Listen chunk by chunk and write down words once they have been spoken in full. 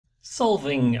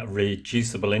Solving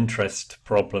reducible interest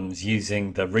problems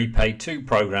using the RepayII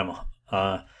program.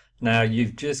 Now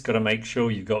you've just got to make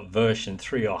sure you've got version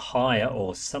 3 or higher,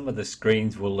 or some of the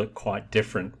screens will look quite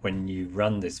different when you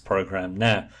run this program.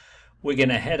 Now we're going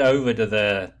to head over to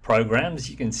the programs.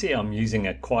 You can see I'm using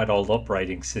a quite old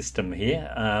operating system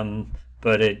here,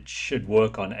 but it should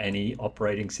work on any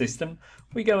operating system.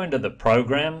 We go into the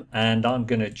program and I'm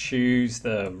going to choose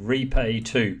the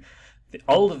RepayII. The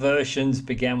older versions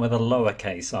began with a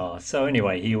lowercase r. So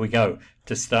anyway, here we go.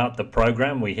 To start the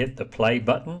program, we hit the play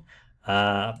button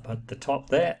at the top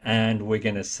there, and we're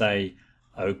going to say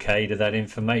OK to that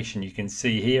information. You can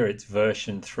see here it's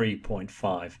version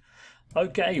 3.5.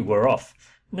 OK, we're off.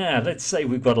 Now let's say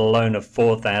we've got a loan of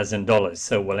 $4,000.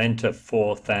 So we'll enter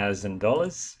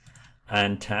 $4,000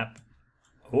 and tap.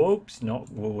 Whoops,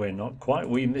 we're not quite.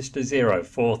 We missed a zero.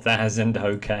 4,000.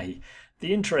 OK.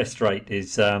 The interest rate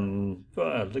is,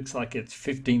 looks like it's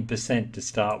 15% to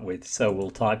start with. So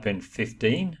we'll type in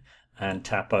 15 and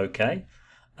tap OK.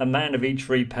 Amount of each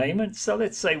repayment. So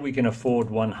let's say we can afford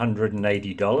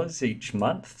 $180 each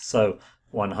month. So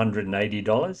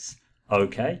 $180.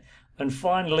 OK. And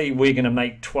finally, we're going to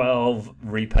make 12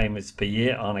 repayments per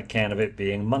year on account of it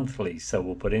being monthly. So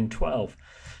we'll put in 12.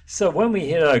 So when we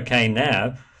hit OK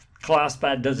now,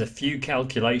 ClassPad does a few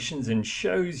calculations and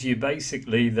shows you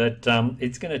basically that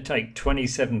it's going to take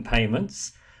 27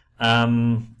 payments.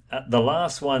 The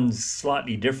last one's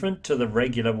slightly different to the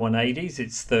regular 180s.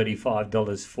 It's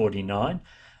 $35.49.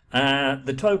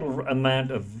 The total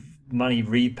amount of money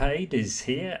repaid is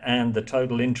here, and the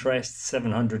total interest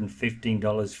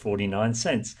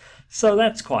 $715.49. So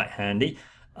that's quite handy.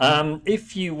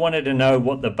 If you wanted to know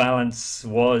what the balance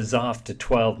was after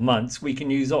 12 months, we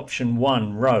can use option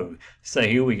 1 row. So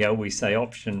here we go, we say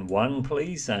option 1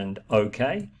 please and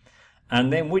OK.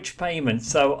 And then which payment?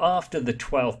 So after the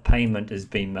 12th payment has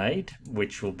been made,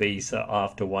 which will be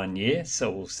after 1 year,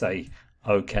 so we'll say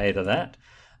OK to that.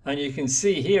 And you can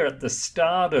see here at the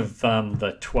start of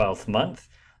the 12th month,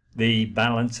 the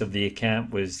balance of the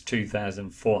account was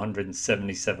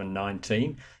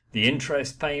 $2,477.19. The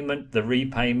interest payment, the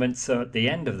repayment, so at the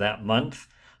end of that month,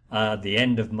 the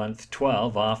end of month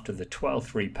 12, after the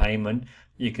 12th repayment,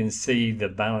 you can see the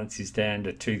balance is down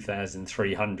to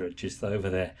 $2,300, just over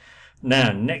there.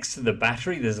 Now, next to the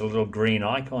battery, there's a little green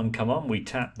icon come on. We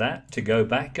tap that to go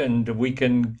back, and we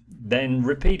can then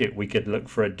repeat it. We could look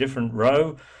for a different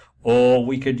row, or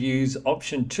we could use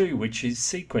option 2, which is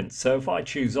sequence. So if I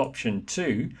choose option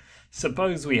 2,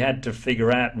 suppose we had to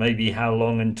figure out maybe how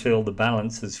long until the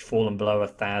balance has fallen below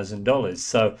 $1,000.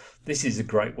 So this is a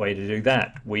great way to do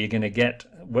that. We're going to get,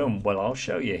 well, I'll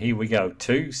show you. Here we go,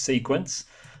 2, sequence.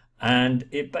 And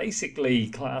it basically,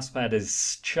 ClassPad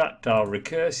has chucked our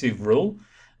recursive rule,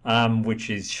 which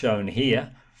is shown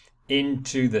here,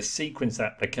 into the sequence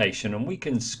application. And we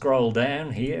can scroll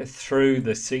down here through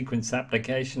the sequence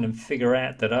application and figure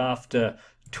out that after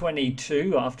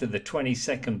 22, after the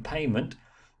 22nd payment,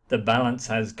 the balance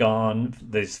has gone,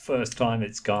 this first time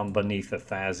it's gone beneath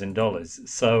 $1,000.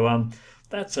 So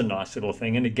that's a nice little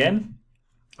thing. And again,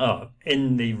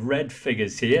 in the red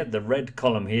figures here, the red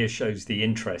column here shows the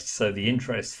interest. So the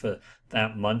interest for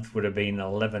that month would have been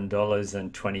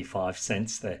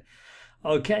 $11.25 there.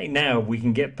 Okay, now we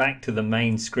can get back to the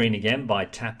main screen again by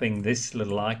tapping this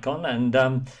little icon. And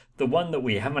the one that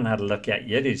we haven't had a look at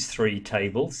yet is 3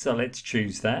 tables. So let's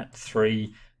choose that,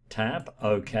 3 tab,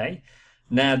 okay.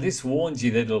 Now this warns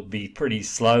you that it'll be pretty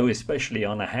slow, especially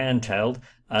on a handheld,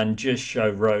 and just show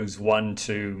rows 1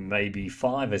 to maybe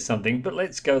 5 or something. But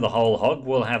let's go the whole hog.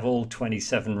 We'll have all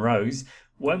 27 rows.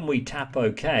 When we tap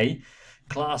OK,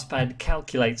 ClassPad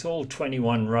calculates all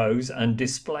 21 rows and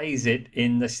displays it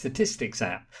in the statistics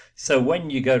app. So when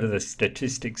you go to the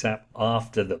statistics app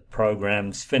after the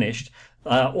program's finished,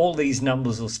 all these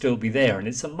numbers will still be there. And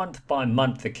it's a month by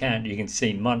month account. You can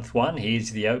see month 1,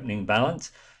 here's the opening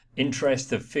balance.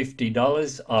 Interest of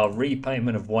 $50, our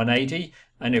repayment of $180,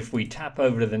 and if we tap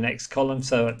over to the next column,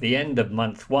 so at the end of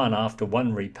month 1, after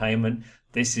 1 repayment,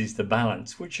 this is the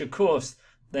balance, which of course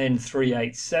then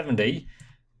 3870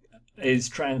 is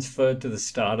transferred to the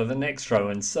start of the next row,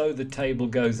 and so the table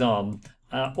goes on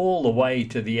all the way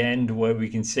to the end, where we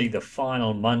can see the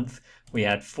final month we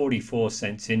had 44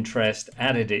 cents interest,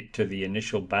 added it to the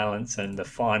initial balance, and the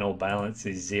final balance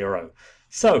is 0.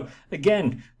 So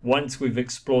again, once we've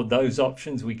explored those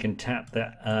options, we can tap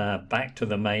that back to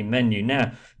the main menu.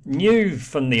 Now, new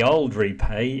from the old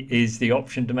Repay is the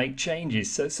option to make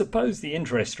changes. So suppose the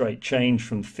interest rate changed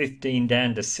from 15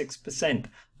 down to 6%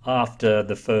 after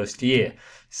the first year.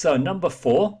 So number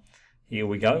 4, Here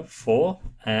we go, 4,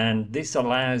 and this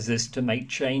allows us to make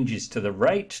changes to the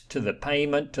rate, to the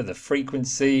payment, to the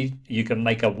frequency. You can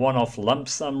make a one-off lump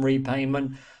sum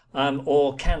repayment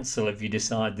or cancel if you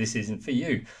decide this isn't for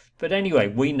you. But anyway,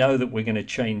 we know that we're going to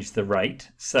change the rate,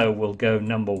 so we'll go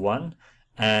number 1,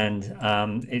 and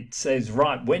it says,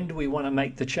 right, when do we want to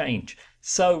make the change?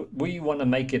 So we want to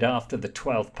make it after the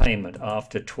 12th payment,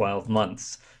 after 12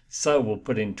 months. So we'll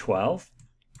put in 12.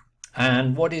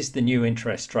 And what is the new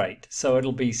interest rate? So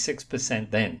it'll be 6%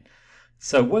 then.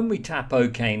 So when we tap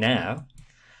OK now,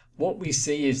 what we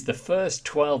see is the first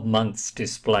 12 months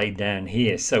displayed down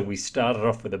here. So we started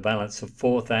off with a balance of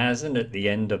 4,000 at the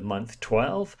end of month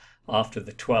 12. After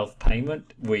the 12th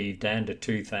payment, we're down to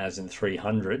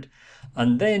 2,300.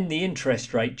 And then the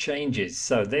interest rate changes.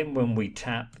 So then when we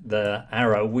tap the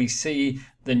arrow, we see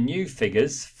the new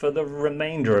figures for the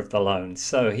remainder of the loan.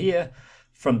 So here,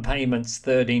 from payments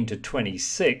 13 to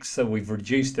 26, so we've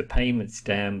reduced the payments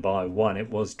down by 1. It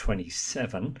was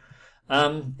 27.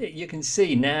 You can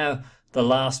see now the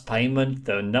last payment,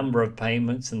 the number of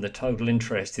payments, and the total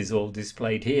interest is all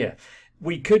displayed here.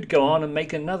 We could go on and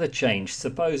make another change.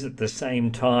 Suppose at the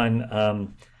same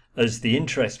time as the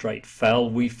interest rate fell,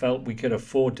 we felt we could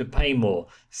afford to pay more.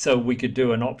 So we could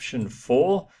do an option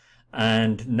 4,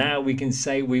 and now we can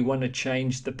say we want to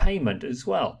change the payment as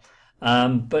well.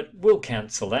 But we'll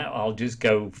cancel that. I'll just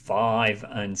go 5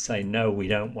 and say no, we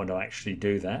don't want to actually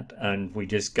do that, and we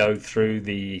just go through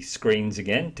the screens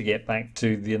again to get back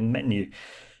to the menu.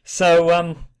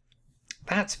 So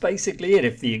that's basically it.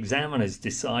 If the examiners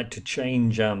decide to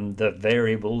change the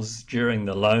variables during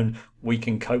the loan, we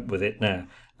can cope with it now.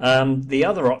 The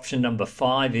other option, number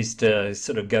 5, is to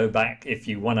sort of go back if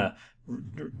you want to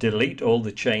delete all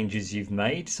the changes you've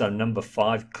made. So number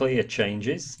 5, clear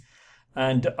changes.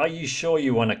 And are you sure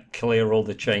you want to clear all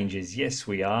the changes? Yes,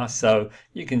 we are. So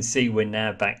you can see we're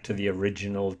now back to the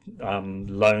original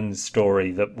loan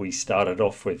story that we started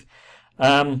off with.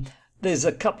 There's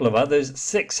a couple of others.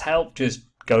 6, help, just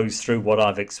goes through what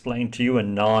I've explained to you,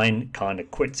 and 9 kind of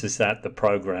quits us out the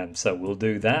program. So we'll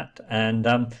do that. And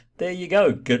there you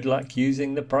go. Good luck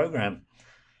using the program.